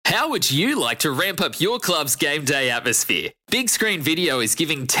How would you like to ramp up your club's game day atmosphere? Big Screen Video is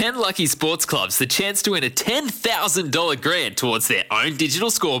giving 10 lucky sports clubs the chance to win a $10,000 grant towards their own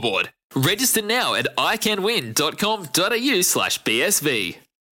digital scoreboard. Register now at iCanWin.com.au/BSV.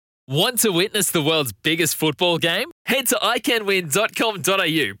 Want to witness the world's biggest football game? Head to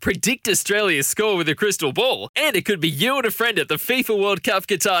iCanWin.com.au, predict Australia's score with a crystal ball, and it could be you and a friend at the FIFA World Cup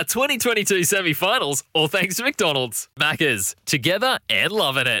Qatar 2022 semi-finals, all thanks to McDonald's. Maccas, together and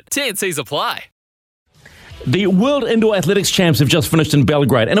loving it. TNCs apply. The World Indoor Athletics Champs have just finished in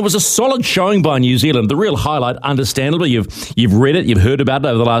Belgrade, and it was a solid showing by New Zealand. The real highlight, understandably, you've read it, you've heard about it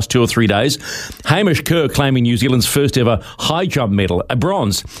over the last 2 or 3 days. Hamish Kerr claiming New Zealand's first ever high jump medal, a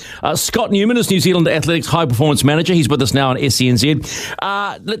bronze. Scott Newman is New Zealand Athletics High Performance Manager. He's with us now on SCNZ.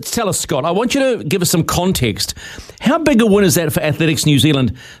 Let's tell us, Scott, I want you to give us some context. How big a win is that for Athletics New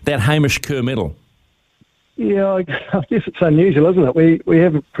Zealand, that Hamish Kerr medal? Yeah, I guess it's unusual, isn't it? We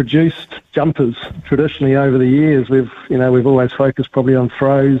haven't produced jumpers traditionally over the years. We've always focused probably on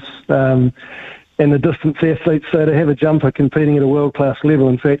throws and the distance athletes. So to have a jumper competing at a world-class level,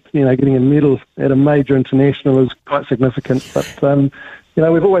 in fact, getting a medal at a major international is quite significant. But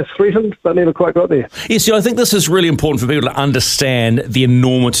we've always threatened, but never quite got there. Yes, I think this is really important for people to understand the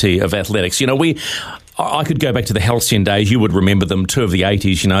enormity of athletics. I could go back to the halcyon days. You would remember them, two of the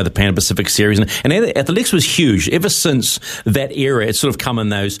 80s, the Pan-Pacific Series. And athletics was huge. Ever since that era, it's sort of come in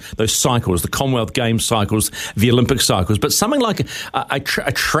those cycles, the Commonwealth Games cycles, the Olympic cycles. But something like a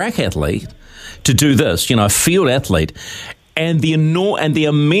track athlete to do this, a field athlete, and the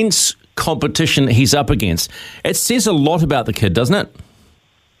immense competition he's up against, it says a lot about the kid, doesn't it?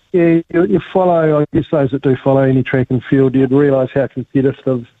 Yeah, you follow, I guess those that do follow any track and field, you'd realise how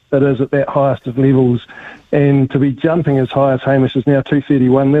competitive it is at that highest of levels. And to be jumping as high as Hamish is now,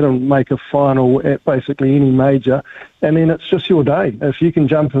 231, that'll make a final at basically any major. And then it's just your day. If you can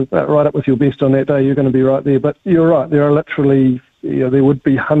jump right up with your best on that day, you're going to be right there. But you're right, there are literally, there would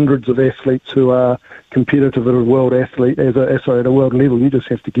be hundreds of athletes who are competitive at a world at a world level. You just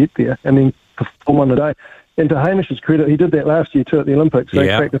have to get there and then perform on the day. And to Hamish's credit, he did that last year too at the Olympics. They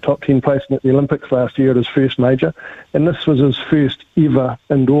cracked the top 10 placement at the Olympics last year at his first major. And this was his first ever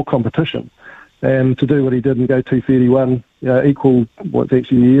indoor competition. And to do what he did and go 231, equal what's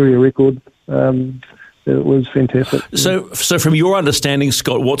actually the area record, it was fantastic. So from your understanding,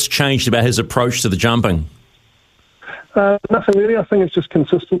 Scott, what's changed about his approach to the jumping? Nothing really. I think it's just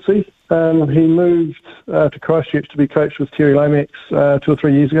consistency. He moved to Christchurch to be coached with Terry Lomax 2 or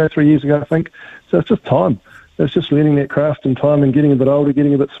 3 years ago, I think. So it's just time. It's just learning that craft in time and getting a bit older,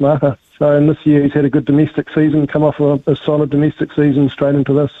 getting a bit smarter. So in this year he's had a good domestic season, come off a solid domestic season straight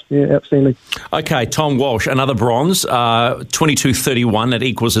into this. Yeah, outstanding. Okay, Tom Walsh, another bronze, 22.31. That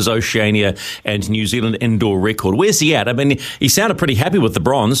equals his Oceania and New Zealand indoor record. Where's he at? I mean, he sounded pretty happy with the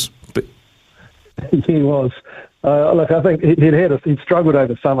bronze. But... He was. Look, I think he'd struggled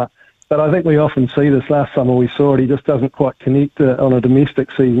over summer. But I think we often see this. Last summer we saw it. He just doesn't quite connect on a domestic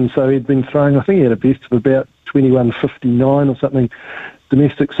season. So he'd been throwing, I think he had a best of about 21.59 or something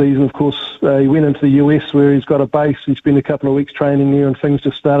domestic season. Of course, he went into the US where he's got a base. He spent a couple of weeks training there and things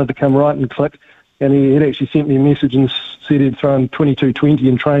just started to come right and click. And he had actually sent me a message and said he'd thrown 22.20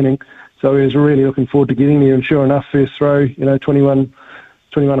 in training. So he was really looking forward to getting there. And sure enough, first throw, 21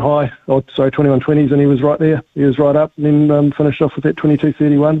 21.20s, and he was right there. He was right up, and then finished off with that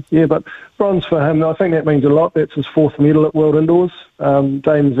 22.31. Yeah, but bronze for him, I think that means a lot. That's his fourth medal at World Indoors. Dane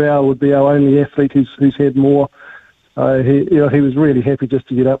Zhao would be our only athlete who's had more. He was really happy just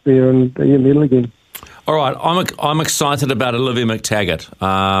to get up there and get a medal again. All right, I'm excited about Olivia McTaggart.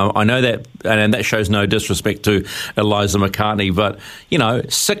 I know that, and that shows no disrespect to Eliza McCartney, but,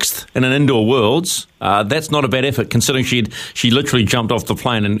 sixth in an indoor worlds, that's not a bad effort, considering she literally jumped off the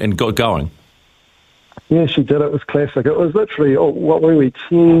plane and got going. Yeah, she did. It was classic. It was literally,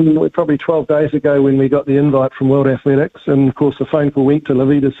 probably 12 days ago when we got the invite from World Athletics, and, of course, the phone call went to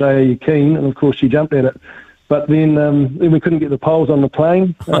Livy to say, are you keen? And, of course, she jumped at it. But then we couldn't get the poles on the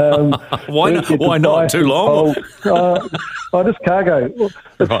plane. Why not? Too long? Just cargo.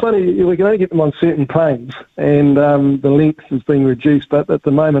 It's funny, we can only get them on certain planes, and the length has been reduced. But at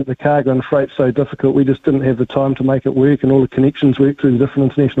the moment, the cargo and freight's so difficult, we just didn't have the time to make it work, and all the connections work through the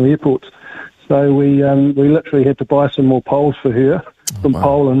different international airports. So we literally had to buy some more poles for her from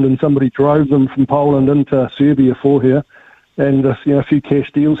Poland, and somebody drove them from Poland into Serbia for her. And a few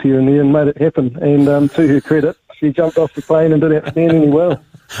cash deals here and there, and made it happen. And to her credit, she jumped off the plane and did outstandingly well.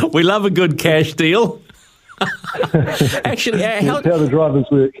 We love a good cash deal. Actually, how the drivers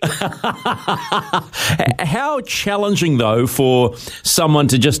work. How challenging, though, for someone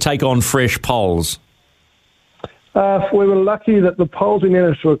to just take on fresh poles? We were lucky that the poles we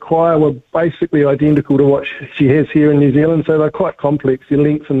managed to acquire were basically identical to what she has here in New Zealand, so they're quite complex. Your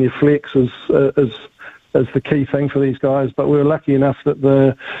length and your flex is the key thing for these guys, but we were lucky enough that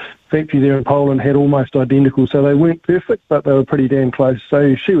the factory there in Poland had almost identical, so they weren't perfect, but they were pretty damn close.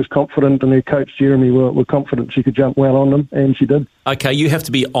 So she was confident, and her coach Jeremy were confident she could jump well on them, and she did. Okay, you have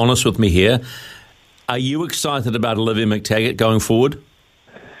to be honest with me here. Are you excited about Olivia McTaggart going forward?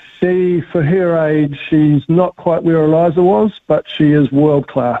 She, for her age, she's not quite where Eliza was, but she is world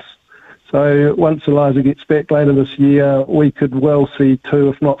class. So once Eliza gets back later this year, we could well see 2,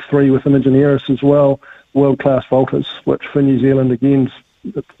 if not 3, with Imogen Harris as well, world-class vaulters, which for New Zealand, again,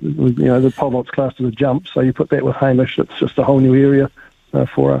 the pole vault's classed as a jump, so you put that with Hamish, it's just a whole new area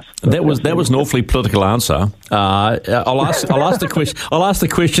for us. That was an awfully political answer. I'll ask the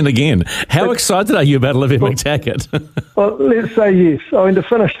question again. How excited are you about Olivia McTaggart? Well, let's say yes. I mean, to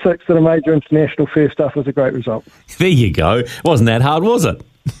finish 6th at a major international first up was a great result. There you go. Wasn't that hard, was it?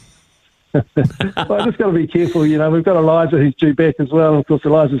 Well, I just got to be careful. We've got Eliza who's due back as well. And of course,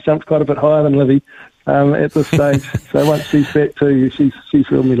 Eliza's jumped quite a bit higher than Livy at this stage. So once she's back too, she's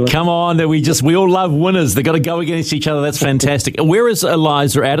real middle. Come on, we all love winners. They've got to go against each other. That's fantastic. Where is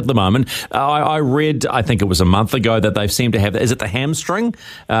Eliza at the moment? I read, I think it was a month ago, that they've seemed to have, is it the hamstring?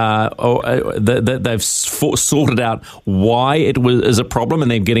 They've sorted out why it is a problem,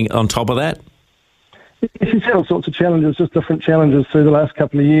 and they're getting on top of that? She's had all sorts of challenges, just different challenges through the last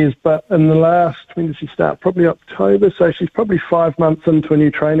couple of years. But in the last, when did she start? Probably October. So she's probably 5 months into a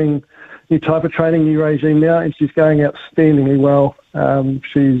new type of training, new regime now, and she's going outstandingly well.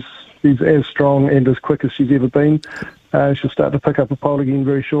 She's as strong and as quick as she's ever been. She'll start to pick up a pole again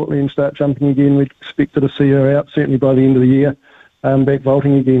very shortly and start jumping again. We'd expect to see her out certainly by the end of the year. Back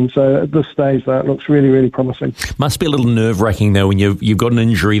vaulting again. So at this stage, that looks really, really promising. Must be a little nerve-wracking, though, when you've got an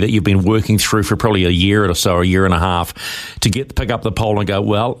injury that you've been working through for probably a year or so, a year and a half, to pick up the pole and go,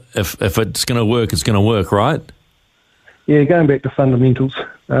 well, if it's going to work, it's going to work, right? Yeah, going back to fundamentals.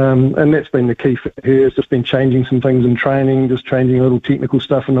 And that's been the key for her. It's just been changing some things in training, just changing a little technical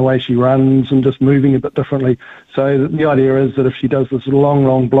stuff in the way she runs and just moving a bit differently. So the idea is that if she does this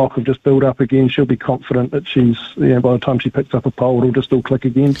long block of just build up again, she'll be confident that she's, by the time she picks up a pole, it'll just all click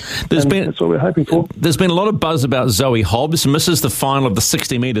again. That's what we're hoping for. There's been a lot of buzz about Zoe Hobbs. Misses the final of the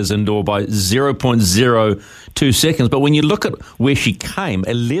 60 metres indoor by 0.02 seconds. But when you look at where she came,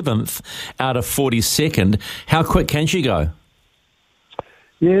 11th out of 42nd, how quick can she go?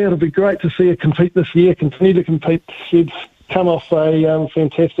 Yeah, it'll be great to see her compete this year, continue to compete. She's come off a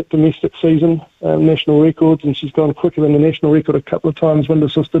fantastic domestic season, national records, and she's gone quicker than the national record a couple of times, wind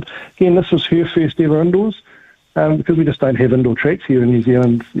assisted. Again, this was her first ever indoors, because we just don't have indoor tracks here in New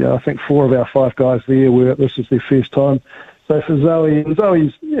Zealand. I think 4 of our 5 guys there this is their first time. So for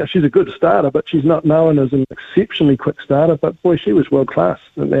Zoe's, she's a good starter, but she's not known as an exceptionally quick starter. But boy, she was world class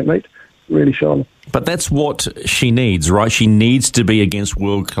in that meet. Really shone. But that's what she needs, right? She needs to be against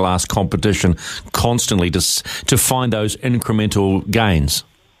world-class competition constantly to find those incremental gains.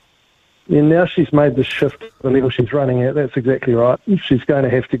 Yeah, now she's made the shift to the level she's running at. That's exactly right. She's going to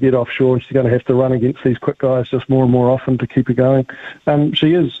have to get offshore, and she's going to have to run against these quick guys just more and more often to keep her going.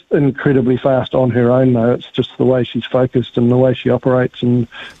 She is incredibly fast on her own, though. It's just the way she's focused and the way she operates. And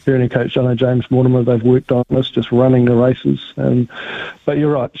her and her coach, James Mortimer, they've worked on this, just running the races. But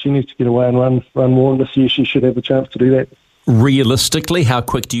you're right, she needs to get away and run more. And this year she should have a chance to do that. Realistically, how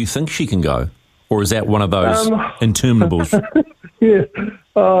quick do you think she can go? Or is that one of those interminables? Yeah,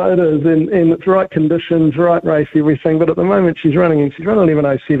 it is, and it's right conditions, right race, everything. But at the moment, she's running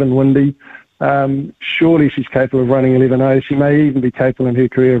 11.07 windy. Surely she's capable of running 11.0. She may even be capable in her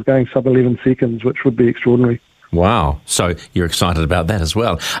career of going sub 11 seconds, which would be extraordinary. Wow! So you're excited about that as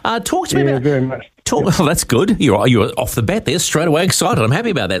well. Talk to me about very much. Well, that's good. You're off the bat there, straight away excited. I'm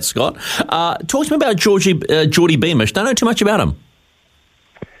happy about that, Scott. Talk to me about Geordie Beamish. Don't know too much about him.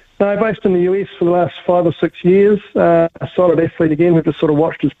 No, based in the US for the last 5 or 6 years. A solid athlete again. We've just sort of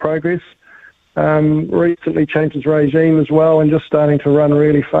watched his progress. Recently changed his regime as well and just starting to run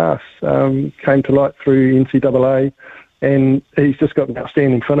really fast. Came to light through NCAA, and he's just got an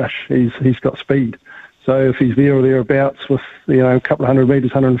outstanding finish. He's got speed. So if he's there or thereabouts with a couple of 100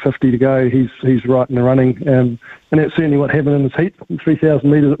 metres, 150 to go, he's right in the running. And that's certainly what happened in this heat. 3,000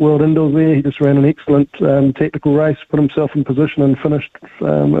 metres at World Indoors there. He just ran an excellent tactical race, put himself in position and finished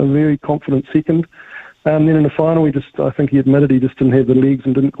a very confident second. Then in the final, I think he admitted he just didn't have the legs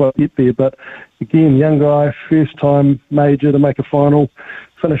and didn't quite get there. But again, young guy, first time major to make a final.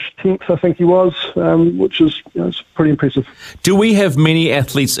 Finished 10th, I think he was, which is it's pretty impressive. Do we have many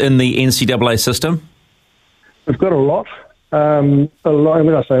athletes in the NCAA system? We've got a lot. A lot. And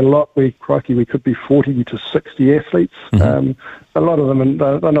when I say a lot, we could be 40 to 60 athletes. Mm-hmm. A lot of them,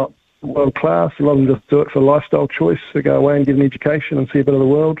 they're not world class. A lot of them just do it for lifestyle choice. They go away and get an education and see a bit of the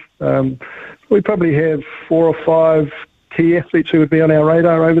world. We probably have 4 or 5 key athletes who would be on our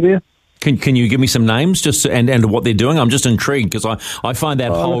radar over there. Can you give me some names just and what they're doing? I'm just intrigued because I find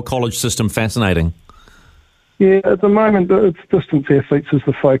that whole college system fascinating. Yeah, at the moment, it's distance athletes is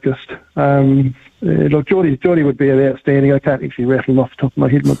the focus. Look, Geordie would be outstanding. I can't actually rattle them off the top of my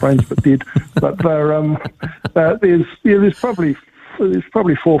head. My brain's a bit dead. But there's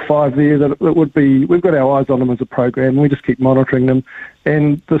probably 4 or 5 there that would be. We've got our eyes on them as a program. We just keep monitoring them,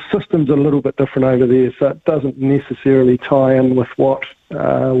 and the system's a little bit different over there, so it doesn't necessarily tie in with what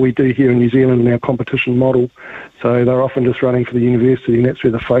we do here in New Zealand in our competition model. So they're often just running for the university, and that's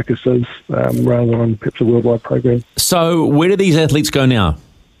where the focus is, rather than perhaps a worldwide program. So where do these athletes go now?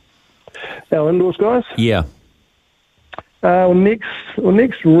 Our indoors guys? Yeah.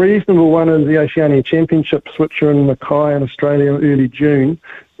 Next reasonable one is the Oceania Championships, which are in Mackay in Australia early June,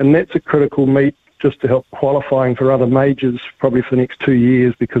 and that's a critical meet just to help qualifying for other majors probably for the next 2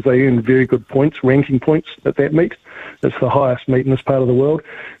 years, because they earn very good points, ranking points at that meet. It's the highest meet in this part of the world.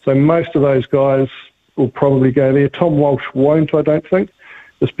 So most of those guys will probably go there. Tom Walsh won't, I don't think,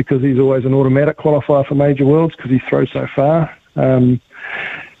 just because he's always an automatic qualifier for major worlds because he throws so far.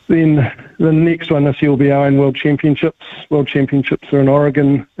 Then the next one this year will be our own World Championships. World Championships are in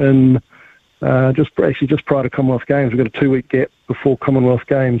Oregon just prior to Commonwealth Games. We've got a 2-week gap before Commonwealth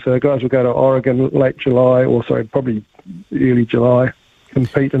Games. So guys will go to Oregon late July, probably early July,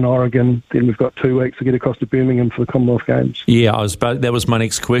 compete in Oregon. Then we've got 2 weeks to get across to Birmingham for the Commonwealth Games. Yeah, that was my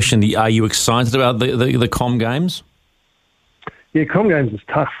next question. Are you excited about the Com Games? Yeah, Com Games is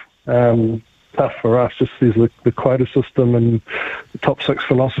tough. Tough for us. Just there's the quota system, and the top 6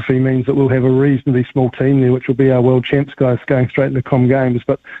 philosophy means that we'll have a reasonably small team there, which will be our world champs guys going straight into Com Games.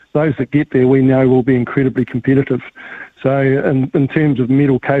 But those that get there, we know will be incredibly competitive. So in terms of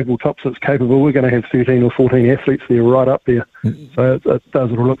medal capable, top 6 capable, we're going to have 13 or 14 athletes there right up there. So it does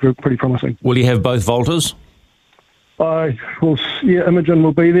look pretty promising. Will you have both vaulters? Imogen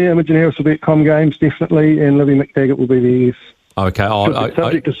will be there. Imogen Harris will be at Com Games, definitely, and Livy McTaggart will be there, yes. Okay.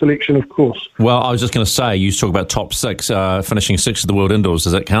 Subject to selection, of course. Well, I was just going to say, you talk about top 6, finishing 6th at the World Indoors.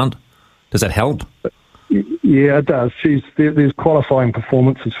 Does that count? Does that help? Yeah, it does. There's qualifying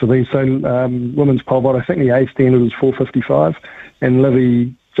performances for these. So women's pole vault, I think the A standard was 4:55, and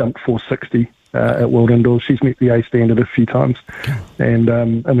Livy jumped 4:60 at World Indoors. She's met the A standard a few times. And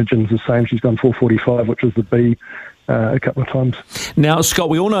Imogen's the same. She's gone 4:45, which is the B. A couple of times. Now, Scott,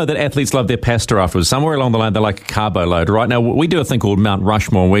 we all know that athletes love their pasta afterwards. Somewhere along the line, they like a carbo load. Right now, we do a thing called Mount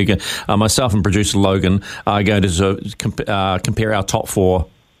Rushmore. Myself and producer Logan are going to compare our top 4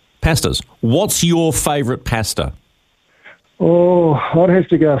 pastas. What's your favourite pasta? Oh, I'd have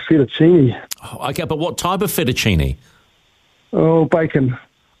to go fettuccine. Oh, okay, but what type of fettuccine? Oh, bacon.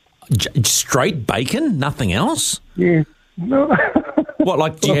 Straight bacon? Nothing else? Yeah. No. What,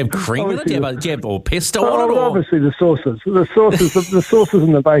 like, do you have cream in it? Do you have or pesto on it? Or? Obviously the sauces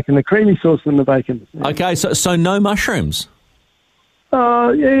and the bacon, the creamy sauce and the bacon. Yeah. Okay, so no mushrooms?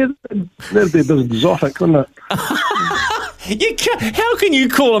 Yeah, that'd be a bit exotic, wouldn't it? How can you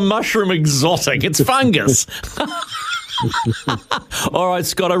call a mushroom exotic? It's fungus. All right,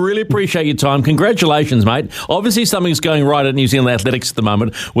 Scott, I really appreciate your time. Congratulations, mate. Obviously, something's going right at New Zealand Athletics at the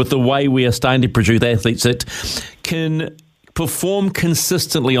moment with the way we are starting to produce athletes that can perform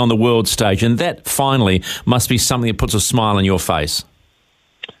consistently on the world stage, and that finally must be something that puts a smile on your face.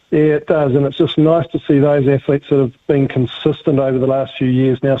 Yeah, it does, and it's just nice to see those athletes that have been consistent over the last few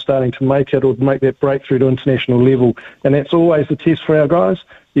years now starting to make it or make that breakthrough to international level, and that's always the test for our guys.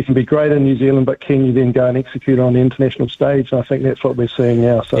 You can be great in New Zealand, but can you then go and execute on the international stage? And I think that's what we're seeing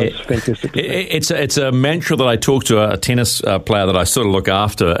now, so it's fantastic. It's a mantra that I talk to a tennis player that I sort of look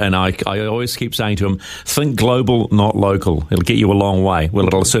after, and I always keep saying to him, think global, not local. It'll get you a long way. Well,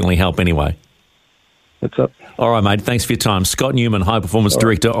 it'll certainly help anyway. That's it. All right, mate. Thanks for your time. Scott Newman, High Performance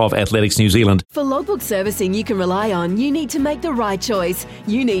Director of Athletics New Zealand. For logbook servicing you can rely on, you need to make the right choice.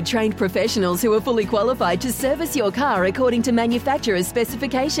 You need trained professionals who are fully qualified to service your car according to manufacturer's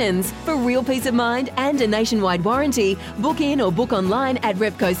specifications. For real peace of mind and a nationwide warranty, book in or book online at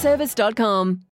repcoservice.com.